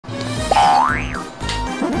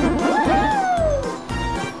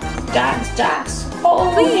Jax.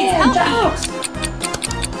 Oh, Please, yeah, help Jax.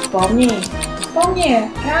 Pomni,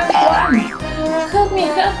 rank 1. Help me,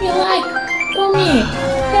 like. Pomni,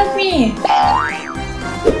 help me.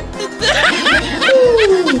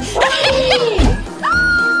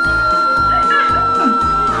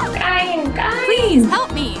 Caine. Please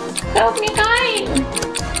help me. Help me, Caine.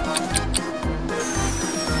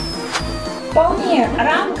 Pomni,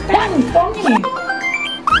 rank 10. Pomni.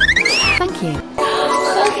 Thank you.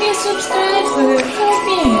 Help me subscribe. Help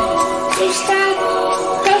me. Subscribe.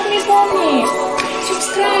 Help me, Pomni.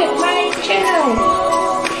 Subscribe my channel.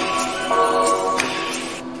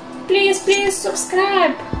 Please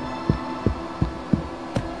subscribe.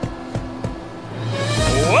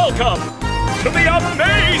 Welcome to the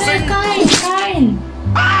amazing... Caine.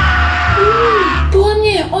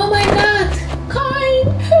 Pomni, oh my god. Caine.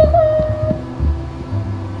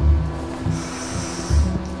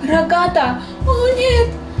 Ragatha. Oh нет.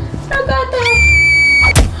 Ragatha.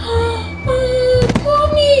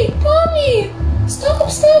 Pomni. Stop,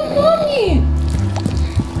 Pomni.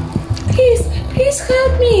 Please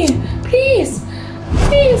help me. Please.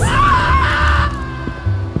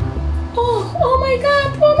 Oh my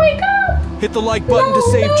god. Hit the like button to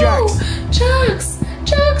save No. Jax.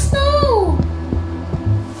 Jax, no.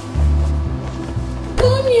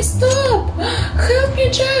 Pomni, stop. Help me,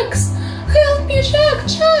 Jax.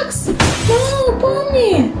 Jax. No,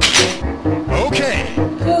 Pomni. Okay.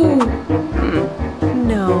 Oh.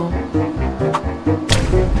 No.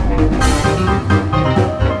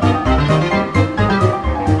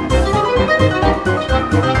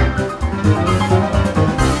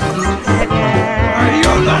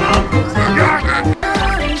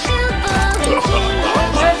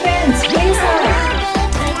 My friends, please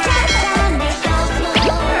help.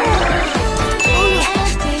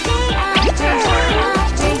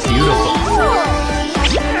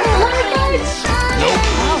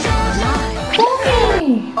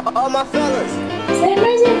 All my fellas. The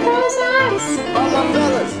amazing process. All my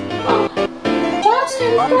fellas. Jax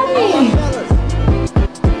and All Pomni. my fellas.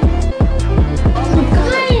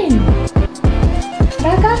 Caine.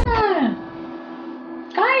 Ragatha.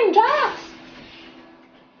 Caine, Jax.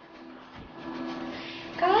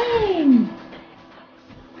 Caine.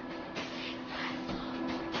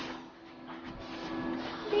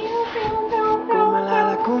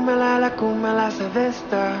 Cúmela esa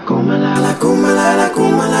vesta.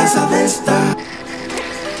 Cúmela esa vesta.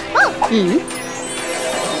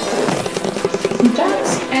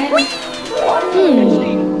 Jax and Pomni.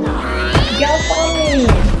 Girl Pomni.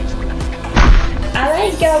 I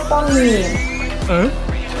like girl Pomni.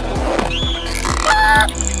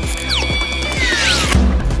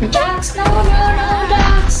 Jax, no,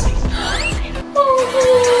 Jax.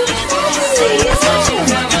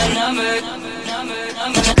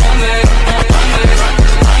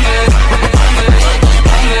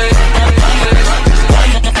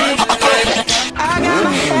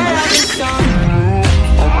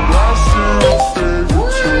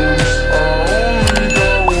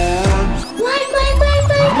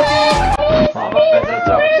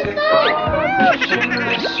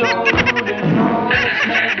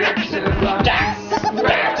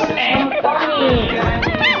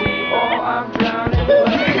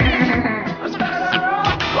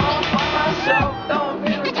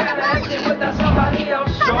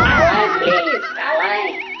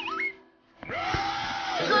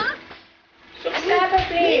 Subscriber,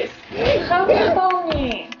 please. Help me,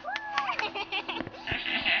 Pomni.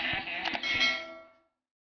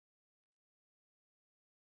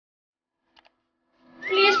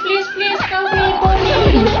 Please, help me, Pomni.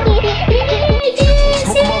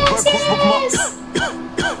 Yes.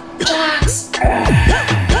 Jax.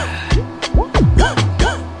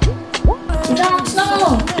 Jax, no.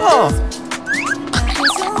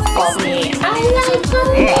 Pomni. I like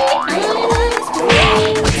Pomni.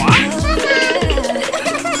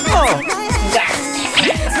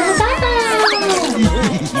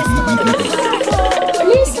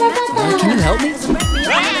 Please, Ragatha. Can you help me?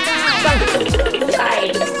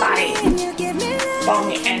 Caine.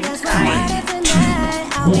 Pomni and Caine.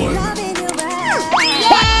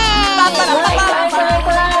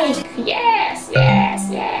 Like. Yes.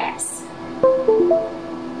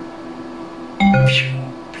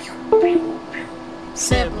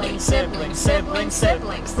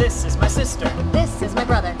 Siblings. This is my sister. This is my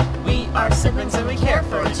brother. We are siblings and we care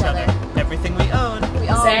for each other. Everything we own, We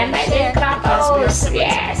all The amazing share. truffles.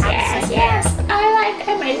 Yes. I like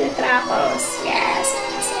amazing truffles. Yes.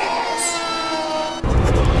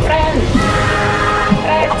 Friends,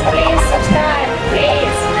 please subscribe,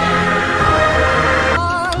 please.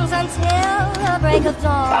 Until the break of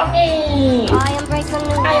dawn. Pomni. Pomni. I embrace a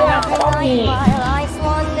new I love every Pomni. night while life's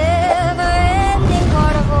one never-ending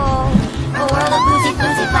carnival. A world of boozy,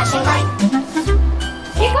 boozy, flashing light.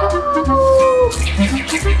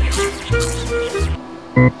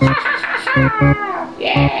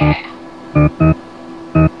 Yeah.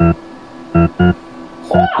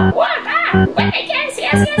 Oh, what? Ah, wait, yes.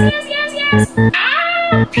 Ah.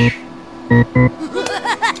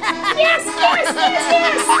 Yes.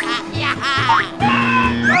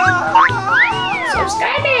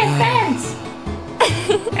 Subscribe and friends.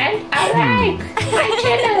 And I like my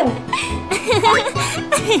channel.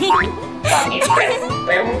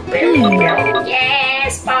 Pomni.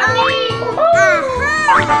 Yes, Pomni.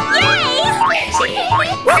 Yay! Let's see.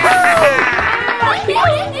 Pomni.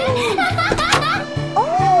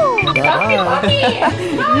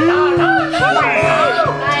 No.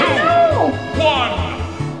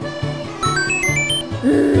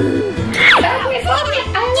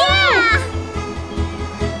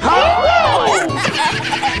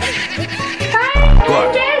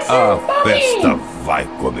 A festa vai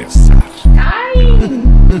começar.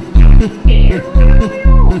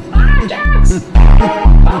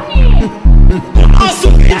 A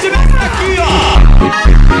sorrite vem aqui, ó!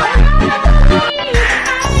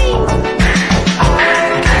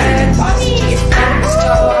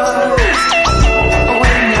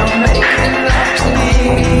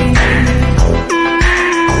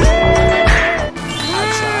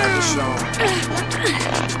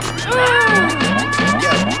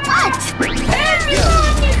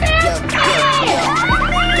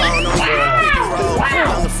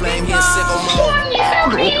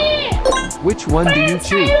 Which one do you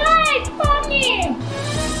choose? I like Pomni.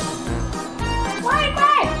 Why?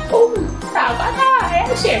 Oh, Ragatha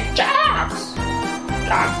and Sir Jax.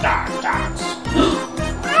 Jax.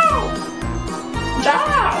 Oh,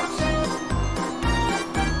 Jax.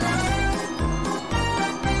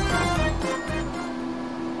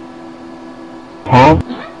 Huh?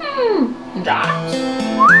 Jax.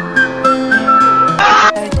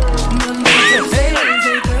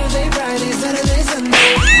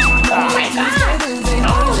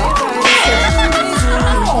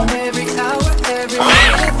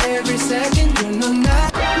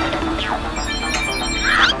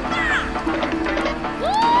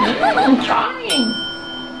 Caine.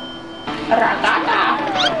 Ragatha.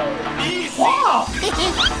 Wow.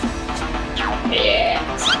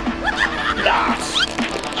 Yes. Yes.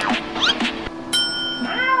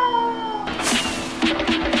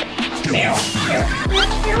 Meow.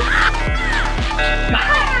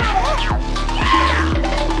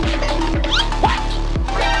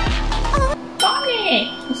 Pomni.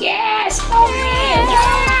 Yes, Pomni.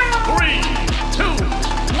 Yeah. 3, 2,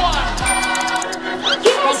 1.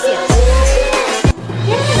 Yes.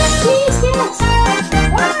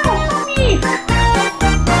 Wow, Pomni.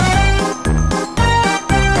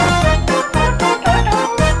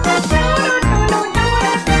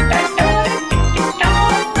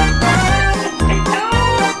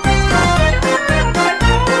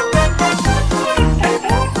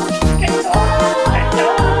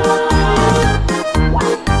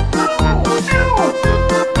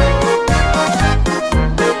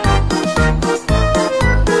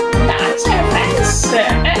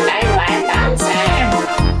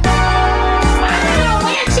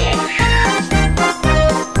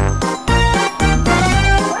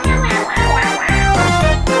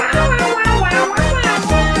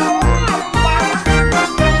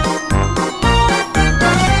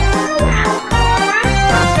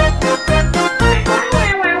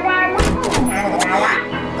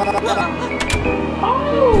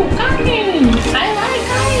 Oh, Caine! I like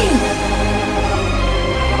Caine!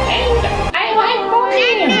 And I like Pomni!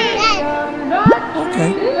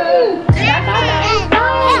 Okay. Ragatha and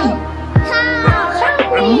Caine! Help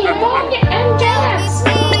me, Pomni and Jax!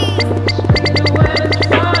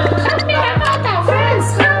 Help me, Ragatha, friends,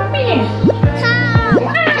 help me!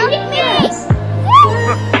 Yes!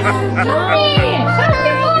 Help me,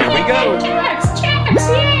 Pomni we go. and Jax,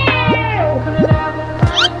 yeah!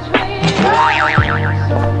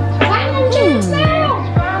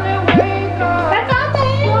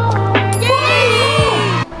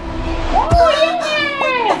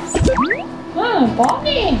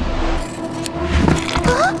 Pomni!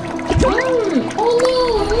 Oh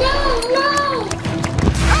no!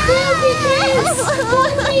 Help me, friends!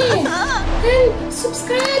 Pomni! And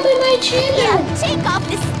subscribe to my channel! Take off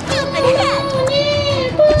this stupid hat!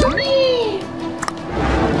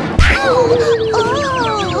 Oh, yeah,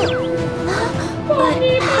 Pomni!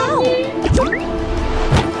 Pomni, How? Pomni!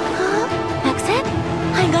 That's it?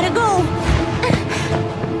 I gotta go.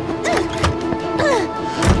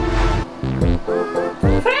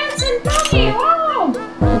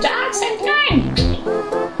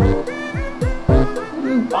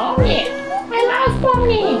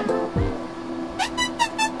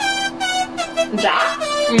 Jack?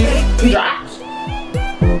 Jack?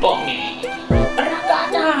 Pomni.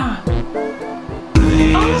 Ragatha.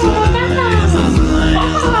 Oh, Ragatha.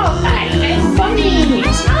 Oh, Caine and Pomni.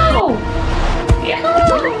 Oh. Yeah.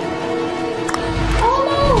 Oh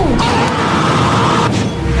no.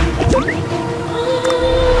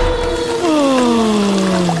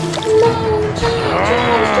 No,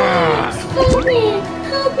 Jack.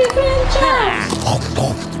 Help me, friend Jack.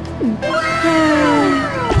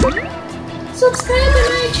 Subscribe to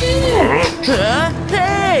my channel.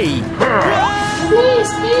 Hey!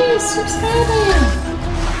 Please, subscribe.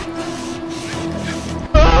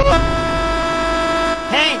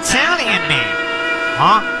 Hey, Italian man!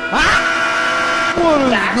 Huh?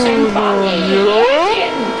 That's in Pomni.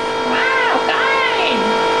 Wow, Caine.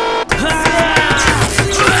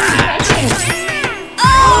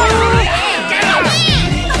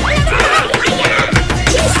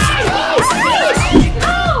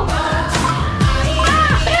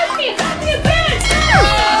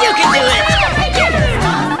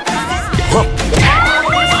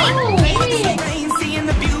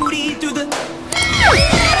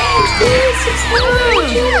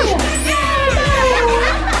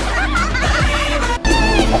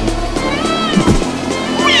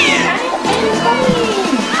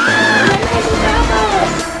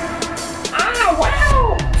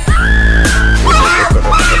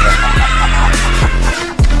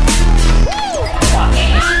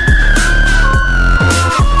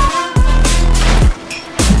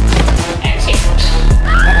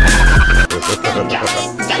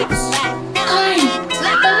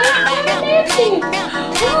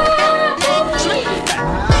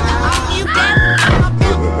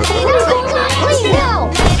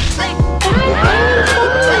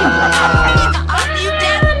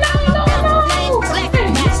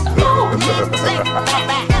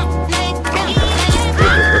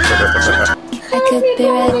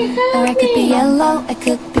 I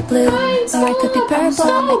could be blue, or I could be purple,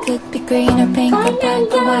 I could be green or pink or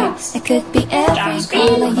black or white. I could be every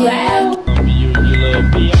color you like.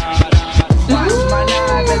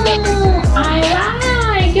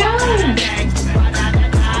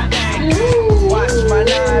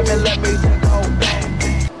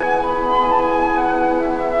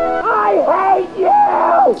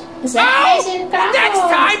 Next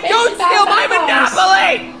time, don't steal my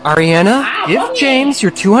Monopoly! Ariana, give James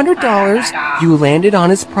your $200 you landed on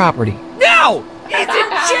his property. No! He's in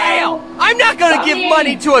jail! I'm not gonna give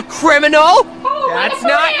money to a criminal! That's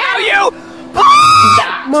not how you...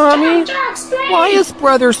 Mommy, why is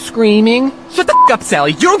brother screaming? Shut the f*** up,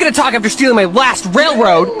 Sally. You don't get to talk after stealing my last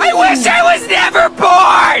railroad. I wish I was never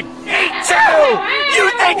born! Me too! You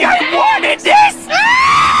think I wanted this?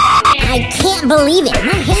 I can't believe it.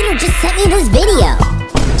 My hater just sent me this video.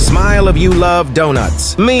 Smile if you love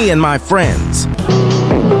donuts. Me and my friends.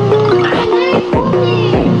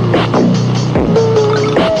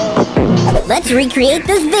 Let's recreate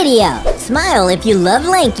this video. Smile if you love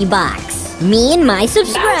Lanky Box. Me and my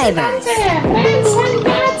subscribers.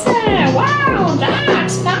 Wow,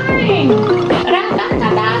 that's Caine.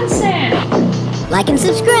 Ragatha dancing. Like and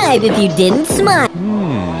subscribe if you didn't smile.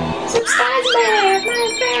 Subscribe me, my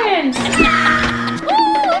friends.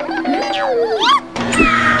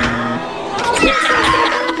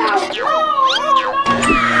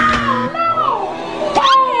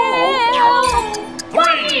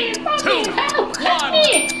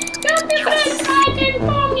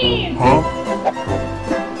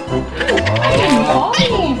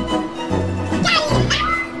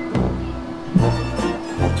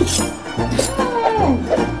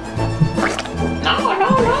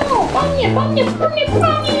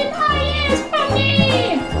 Pomni! Ah, yes, Pomni!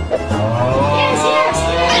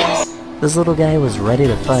 Yes! This little guy was ready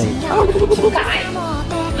to fight. Caine!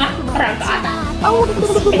 Ragatha!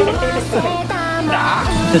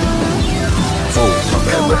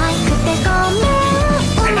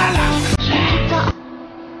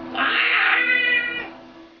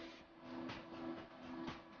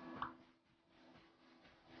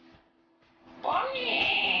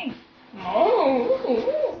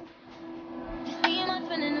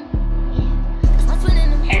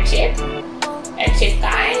 Exit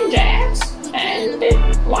Caine, Jax, and